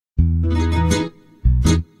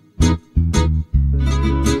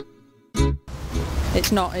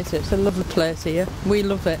It's not, is it? It's a lovely place here. We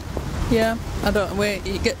love it. Yeah, I don't wait.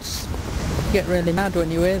 You get really mad when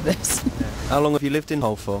you hear this. Yeah. How long have you lived in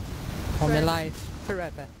Hull for? All my life,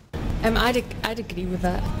 forever. I'd agree with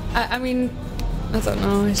that. I mean, I don't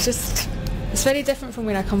know. It's very different from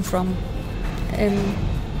where I come from. I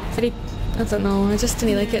don't know. I just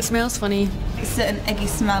didn't like it. It smells funny. It's a certain eggy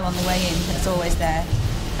smell on the way in that's always there,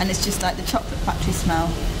 and it's just like the chocolate factory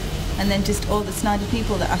smell. And then just all the snidey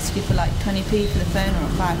people that ask you for like 20p for the phone or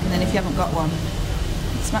a bag, and then if you haven't got one,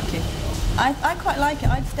 smack you. I quite like it.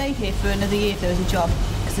 I'd stay here for another year if there was a job,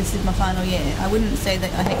 because this is my final year. I wouldn't say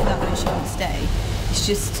that I hate that much, I wouldn't stay. It's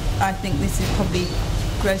just, I think this is probably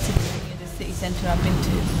grosser than any other city centre I've been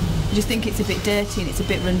to. I just think it's a bit dirty and it's a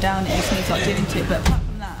bit run down, it just needs a lot doing to it. But apart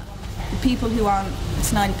from that, the people who aren't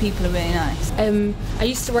snidey people are really nice. I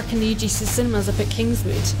used to work in the UGC cinemas up at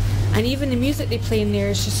Kingswood, and even the music they play in there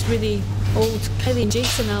is just really old Kelly and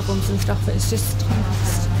Jason albums and stuff. It's just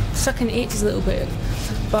stuck in the 80s a little bit.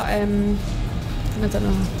 But I don't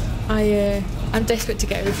know. I'm desperate to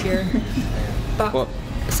get out of here. But what?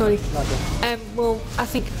 Sorry. Well, I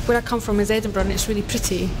think where I come from is Edinburgh, and it's really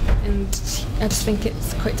pretty, and I just think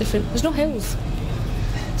it's quite different. There's no hills.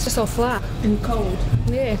 It's just all flat and cold.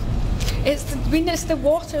 Yeah. It's the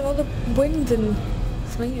water, all the wind and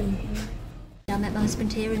swinging. I met my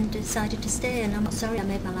husband here and decided to stay, and I'm not sorry I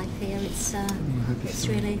made my life here. It's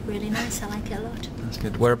really, really nice. I like it a lot. That's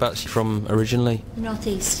good. Whereabouts are you from originally? North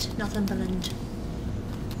East, Northumberland.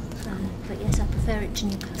 But yes, I prefer it to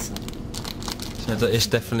Newcastle. So it's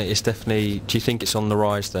definitely. Do you think it's on the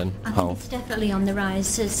rise then? I think it's definitely on the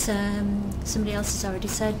rise. As somebody else has already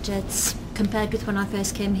said, it's compared with when I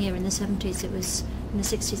first came here in the 70s. It was in the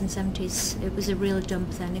 60s and 70s. It was a real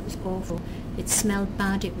dump then. It was awful. It smelled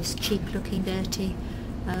bad. It was cheap looking, dirty,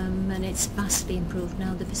 and it's vastly improved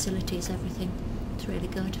now. The facilities, everything. It's really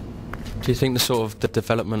good. Do you think the sort of the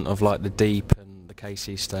development of like the Deep and the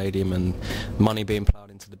KC Stadium and money being ploughed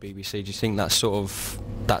into the BBC, do you think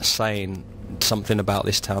that's saying something about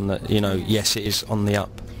this town that, you know, yes, it is on the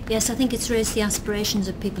up? Yes, I think it's raised the aspirations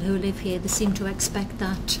of people who live here. They seem to expect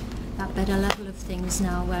that better level of things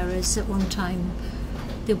now, whereas at one time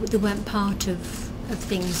they weren't part of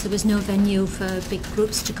things. There was no venue for big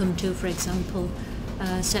groups to come to, for example.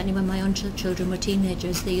 Certainly when my own children were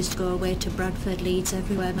teenagers, they used to go away to Bradford, Leeds,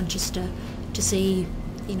 everywhere, Manchester, to see,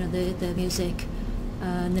 you know, the music,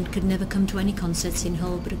 and then could never come to any concerts in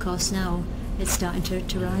Hull. But of course now it's starting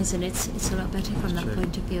to rise, and it's a lot better from that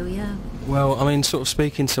point of view. Yeah. Well, I mean, sort of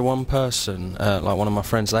speaking to one person, like one of my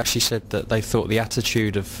friends, they actually said that they thought the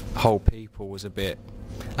attitude of Hull people was a bit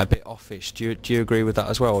offish. Do you agree with that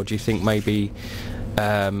as well, or do you think maybe,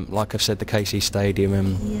 like I've said, the KC Stadium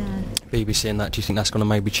and BBC and that, do you think that's going to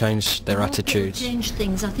maybe change their attitudes? Change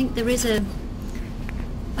things. I think there is an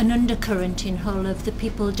undercurrent in Hull of the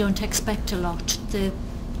people don't expect a lot. They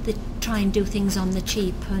try and do things on the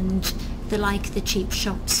cheap, and they like the cheap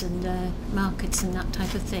shops and markets and that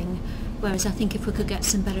type of thing. Whereas I think if we could get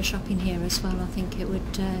some better shopping here as well, I think it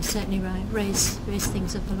would certainly raise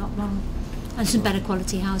things up a lot more. And some better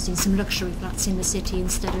quality housing, some luxury flats in the city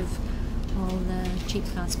instead of all the cheap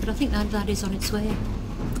flats. But I think that is on its way.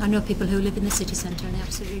 I know people who live in the city centre and they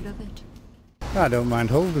absolutely love it. I don't mind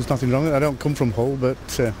Hull, there's nothing wrong with it. I don't come from Hull,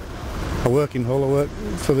 but I work in Hull. I work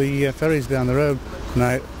for the ferries down the road, and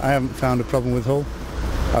I haven't found a problem with Hull.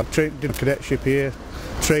 I've did a cadetship here,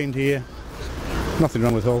 trained here, nothing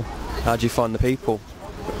wrong with Hull. How do you find the people?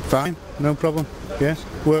 Fine, no problem, yes.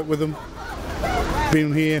 Work with them.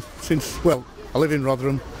 Been here since, well, I live in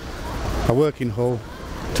Rotherham, I work in Hull,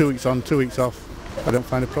 2 weeks on, 2 weeks off. I don't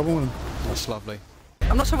find a problem with them. That's lovely.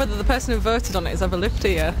 I'm not sure whether the person who voted on it has ever lived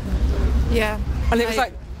here. Yeah. And it was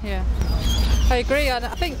yeah. I agree. I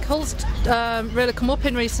think Hull's really come up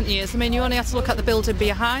in recent years. I mean, you only have to look at the building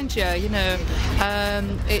behind you, you know.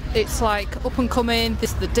 It's like up and coming,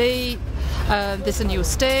 there's the Deep, there's a new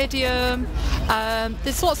stadium,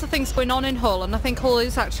 there's lots of things going on in Hull, and I think Hull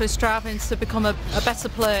is actually striving to become a better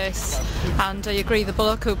place. And I agree, the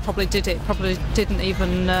bloke who probably did it probably didn't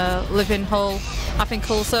even live in Hull. I think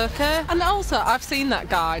Hull's okay. And also, I've seen that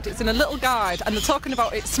guide. It's in a little guide, and they're talking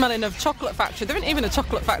about it smelling of chocolate factory. There isn't even a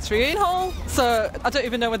chocolate factory in Hull, so I don't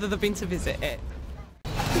even know whether they've been to visit it.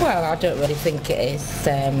 Well, I don't really think it is.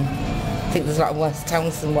 I think there's a lot worse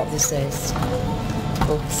towns than what this is.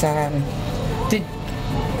 But they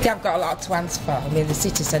have got a lot to answer for. I mean, the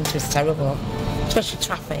city centre is terrible, especially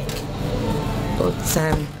traffic. But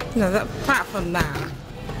you know, apart from that,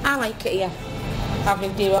 I like it here.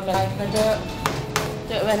 Having do on my life, I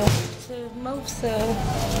don't really want to most.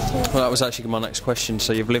 Well, that was actually my next question.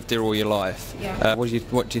 So you've lived here all your life. Yeah. What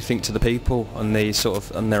do you think to the people and the sort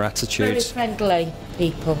of and their attitudes? Very friendly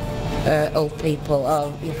people, old people,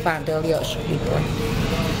 or you'll find early Yorkshire people.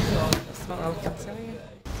 That's not all I can tell you.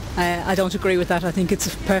 I don't agree with that. I think it's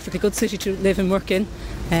a perfectly good city to live and work in.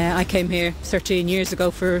 I came here 13 years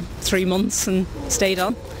ago for 3 months and stayed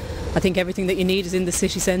on. I think everything that you need is in the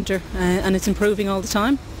city centre, and it's improving all the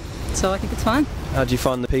time. So I think it's fine. How do you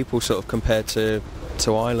find the people sort of compared to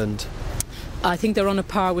Ireland? I think they're on a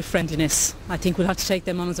par with friendliness. I think we'll have to take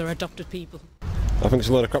them on as our adopted people. I think it's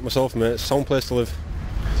a load of crap myself, mate. It's a sound place to live.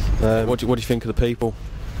 What do you think of the people?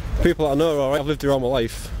 People that I know are alright. I've lived here all my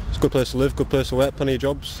life. It's a good place to live, good place to work, plenty of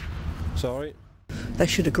jobs. It's alright. They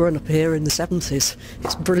should have grown up here in the 70s.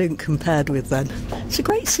 It's brilliant compared with then. It's a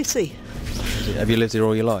great city. Have you lived here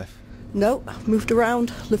all your life? No, moved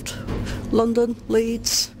around, lived London,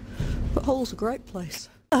 Leeds, but Hull's a great place.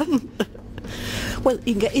 Well,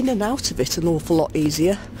 you can get in and out of it an awful lot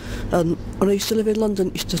easier. When I used to live in London,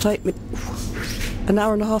 it used to take me an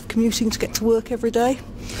hour and a half commuting to get to work every day.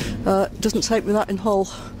 It doesn't take me that in Hull.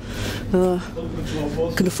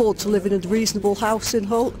 Can afford to live in a reasonable house in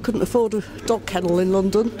Hull. Couldn't afford a dog kennel in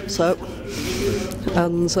London, no.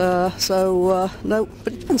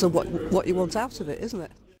 But it depends on what you want out of it, isn't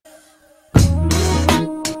it?